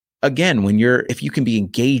again, if you can be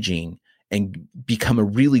engaging and become a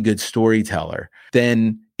really good storyteller,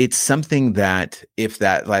 then it's something that if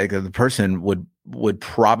that like the person would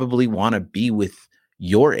probably want to be with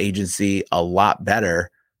your agency a lot better,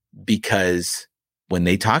 because when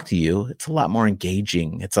they talk to you, it's a lot more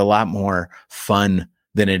engaging. It's a lot more fun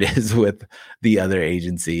than it is with the other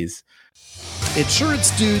agencies.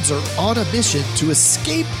 Insurance dudes are on a mission to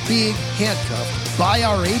escape being handcuffed by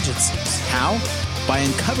our agencies. How? By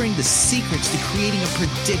uncovering the secrets to creating a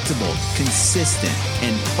predictable, consistent,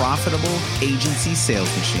 and profitable agency sales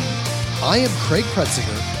machine. I am Craig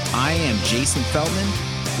Pretzinger. I am Jason Feldman.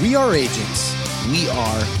 We are agents. We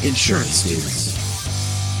are insurance dudes.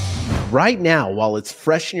 Right now, while it's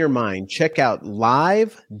fresh in your mind, check out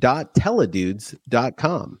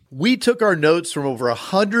live.teledudes.com. We took our notes from over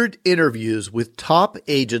 100 interviews with top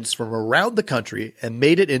agents from around the country and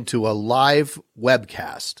made it into a live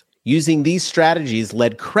webcast. Using these strategies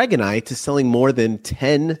led Craig and I to selling more than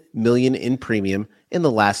 $10 million in premium in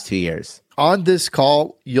the last 2 years. On this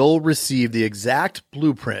call, you'll receive the exact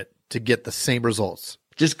blueprint to get the same results.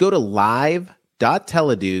 Just go to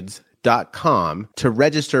live.teledudes.com to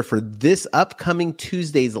register for this upcoming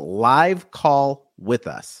Tuesday's live call with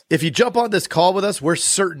us. If you jump on this call with us, we're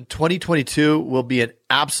certain 2022 will be an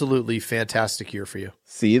absolutely fantastic year for you.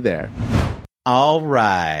 See you there. All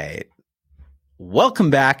right. Welcome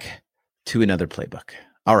back to another playbook.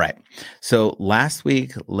 All right. So last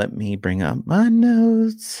week, let me bring up my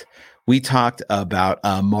notes. We talked about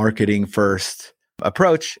a marketing first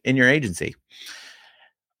approach in your agency.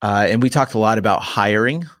 And we talked a lot about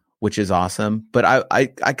hiring, which is awesome. But I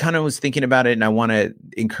kind of was thinking about it, and I want to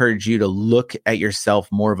encourage you to look at yourself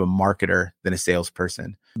more of a marketer than a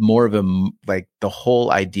salesperson, more of like the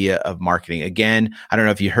whole idea of marketing. Again, I don't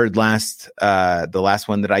know if you heard the last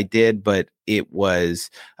one that I did, but it was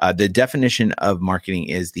the definition of marketing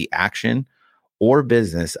is the action or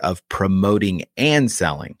business of promoting and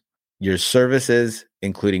selling your services,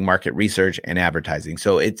 including market research and advertising.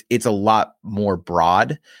 So it's a lot more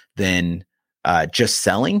broad than just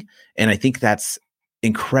selling. And I think that's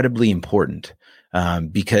incredibly important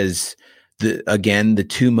because the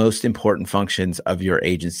two most important functions of your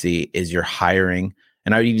agency is your hiring.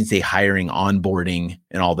 And I would even say hiring, onboarding,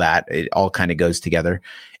 and all that. It all kind of goes together.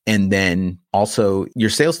 And then also your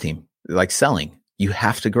sales team, like selling, you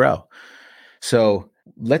have to grow. So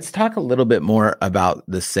let's talk a little bit more about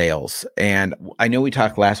the sales. And I know we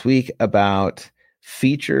talked last week about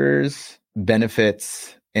features,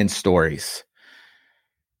 benefits, and stories.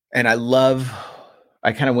 And I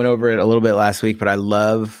kind of went over it a little bit last week, but I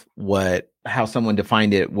love how someone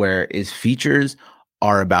defined it, where is features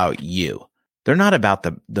are about you. They're not about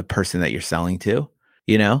the person that you're selling to,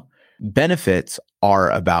 you know? Benefits are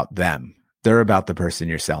about them. They're about the person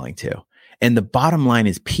you're selling to. And the bottom line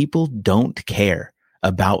is people don't care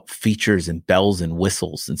about features and bells and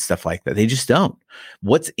whistles and stuff like that. They just don't.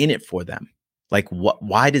 What's in it for them? Like,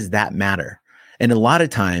 why does that matter? And a lot of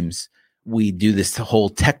times we do this whole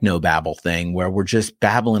techno babble thing where we're just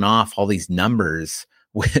babbling off all these numbers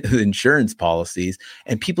with insurance policies,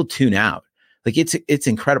 and people tune out. Like it's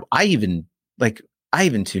incredible. I even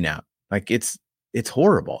tune out. Like it's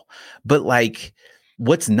horrible. But like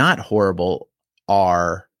what's not horrible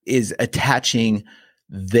is attaching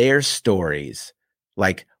their stories,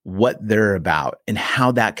 like what they're about and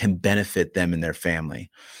how that can benefit them and their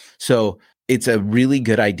family. So it's a really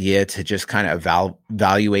good idea to just kind of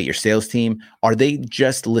evaluate your sales team. Are they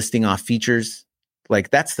just listing off features? Like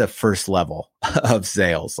that's the first level of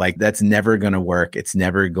sales. Like that's never going to work. It's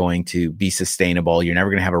never going to be sustainable. You're never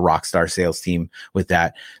going to have a rock star sales team with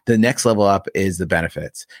that. The next level up is the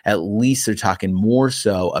benefits. At least they're talking more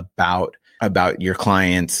so about your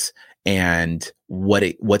clients and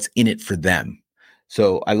what's in it for them.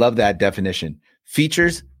 So I love that definition.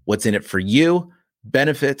 Features, what's in it for you?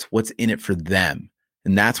 Benefits, what's in it for them.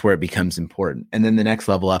 And that's where it becomes important. And then the next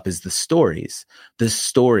level up is the stories. The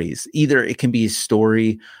stories, either it can be a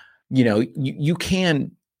story, you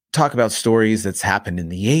can talk about stories that's happened in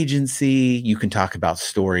the agency. You can talk about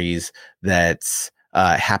stories that's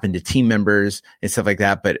happened to team members and stuff like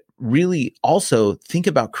that. But really also think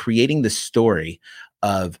about creating the story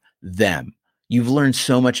of them. You've learned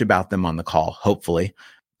so much about them on the call, hopefully.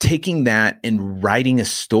 Taking that and writing a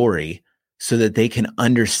story so that they can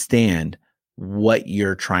understand what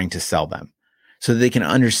you're trying to sell them, so that they can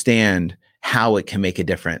understand how it can make a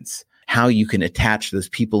difference, how you can attach those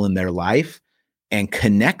people in their life and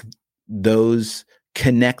connect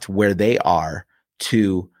where they are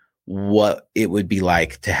to what it would be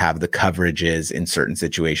like to have the coverages in certain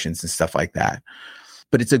situations and stuff like that.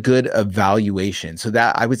 but it's a good evaluation. So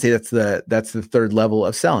that I would say that's the third level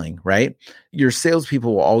of selling, right? Your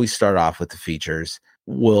salespeople will always start off with the features.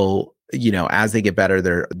 Will, as they get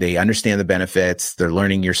better, they understand the benefits. They're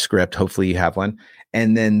learning your script. Hopefully you have one.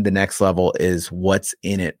 And then the next level is what's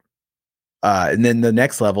in it. And then the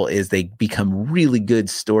next level is they become really good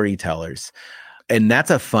storytellers. And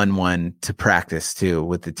that's a fun one to practice too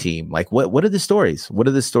with the team. Like what are the stories? What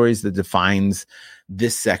are the stories that defines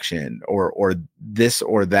this section or this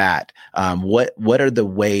or that? What are the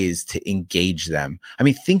ways to engage them? I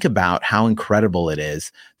mean, think about how incredible it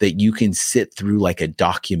is that you can sit through like a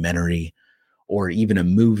documentary or even a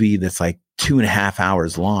movie that's like 2.5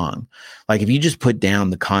 hours long. Like if you just put down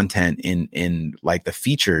the content in like the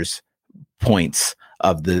features points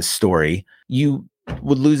of the story, you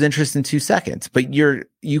would lose interest in 2 seconds, but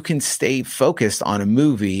you can stay focused on a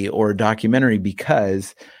movie or a documentary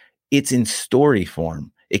because it's in story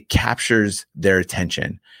form. It captures their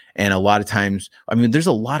attention. And a lot of times, I mean, there's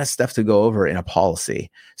a lot of stuff to go over in a policy.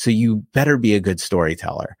 So you better be a good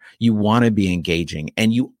storyteller. You want to be engaging.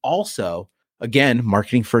 And you also, again,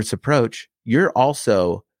 marketing first approach, you're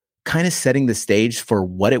also kind of setting the stage for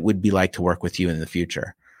what it would be like to work with you in the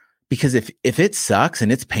future. Because if it sucks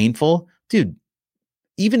and it's painful, dude,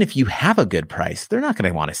 even if you have a good price, they're not going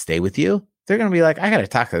to want to stay with you. They're going to be like, I got to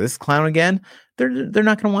talk to this clown again. They're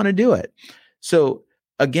not going to want to do it. So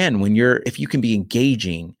again, if you can be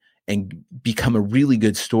engaging and become a really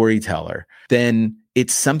good storyteller, then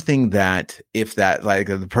it's something that if that like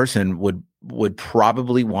the person would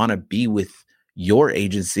probably want to be with your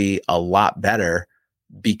agency a lot better,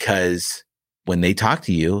 because when they talk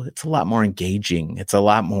to you, it's a lot more engaging. It's a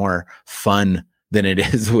lot more fun than it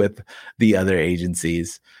is with the other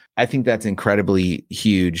agencies. I think that's incredibly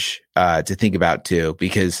huge to think about too,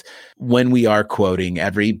 because when we are quoting,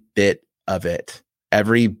 every bit of it,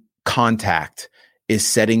 every contact is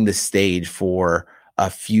setting the stage for a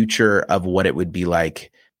future of what it would be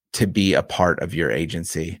like to be a part of your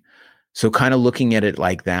agency. So kind of looking at it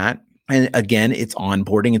like that. And again, it's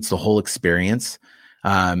onboarding. It's the whole experience.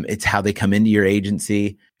 It's how they come into your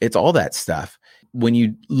agency. It's all that stuff. When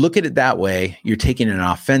you look at it that way, you're taking an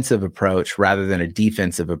offensive approach rather than a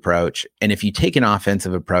defensive approach. And if you take an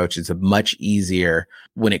offensive approach, it's much easier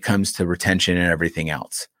when it comes to retention and everything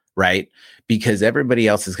else, right? Because everybody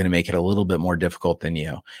else is going to make it a little bit more difficult than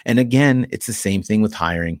you. And again, it's the same thing with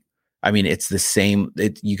hiring. I mean, it's the same.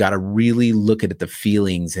 You got to really look at the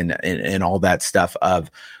feelings and all that stuff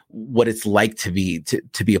of what it's like to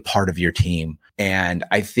be a part of your team. And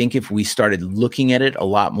I think if we started looking at it a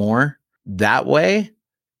lot more that way,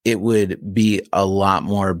 it would be a lot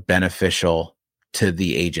more beneficial to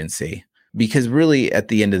the agency, because really at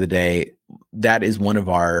the end of the day, that is one of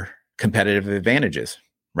our competitive advantages,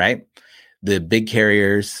 right? The big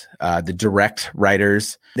carriers, the direct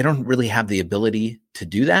writers, they don't really have the ability to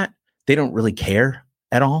do that. They don't really care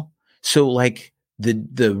at all. So like the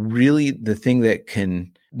thing that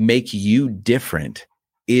can make you different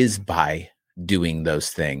is by doing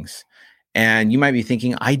those things. And you might be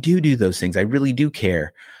thinking, I do those things. I really do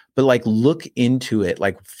care. But like, look into it,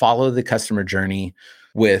 like follow the customer journey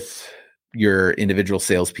with your individual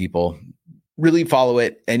salespeople, really follow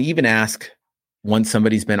it. And even ask, once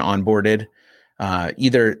somebody's been onboarded,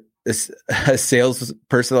 either a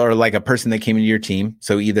salesperson or like a person that came into your team.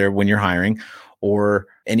 So either when you're hiring or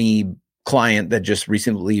any client that just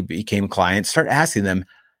recently became client, start asking them,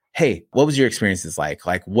 hey, what was your experiences like?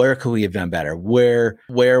 Like, where could we have done better? Where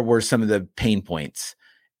were some of the pain points?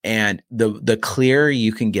 And the clearer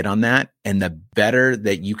you can get on that and the better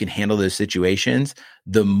that you can handle those situations,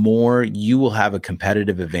 the more you will have a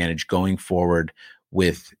competitive advantage going forward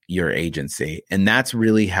with your agency. And that's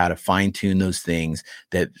really how to fine tune those things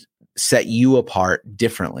that set you apart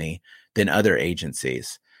differently than other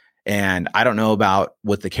agencies. And I don't know about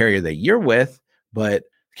what the carrier that you're with, but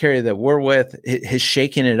carrier that we're with has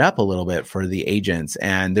shaken it up a little bit for the agents.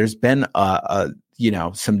 And there's been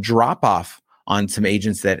some drop off on some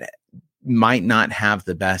agents that might not have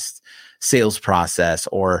the best sales process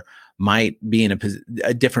or might be in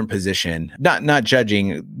a different position. Not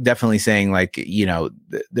judging, definitely saying like,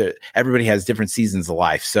 everybody has different seasons of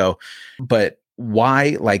life. So, but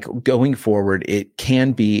why, like going forward, it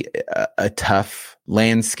can be a tough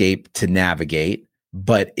landscape to navigate.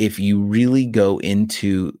 But if you really go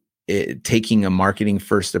into it, taking a marketing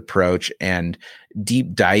first approach and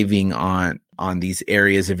deep diving on these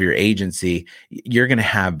areas of your agency, you're going to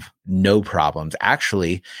have no problems.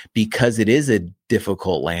 Actually, because it is a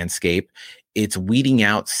difficult landscape, it's weeding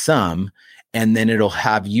out some, and then it'll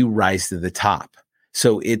have you rise to the top.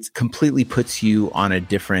 So it completely puts you on a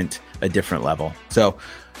different level. So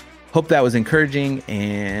Hope that was encouraging.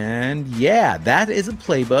 And yeah, that is a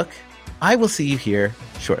playbook. I will see you here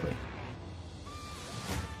shortly.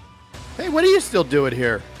 Hey, what are you still doing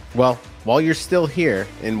here? Well, while you're still here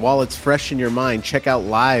and while it's fresh in your mind, check out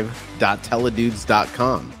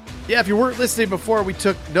live.teledudes.com. Yeah, if you weren't listening before, we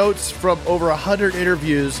took notes from over 100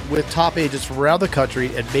 interviews with top agents from around the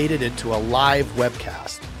country and made it into a live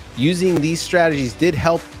webcast. Using these strategies did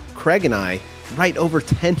help Craig and I write over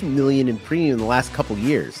 $10 million in premium in the last couple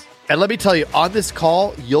years. And let me tell you, on this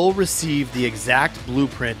call, you'll receive the exact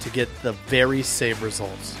blueprint to get the very same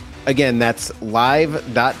results. Again, that's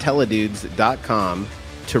live.teledudes.com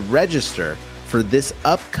to register for this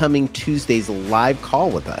upcoming Tuesday's live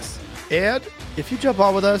call with us. And if you jump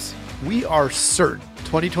on with us, we are certain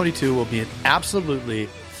 2022 will be an absolutely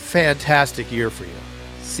fantastic year for you.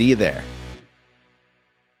 See you there.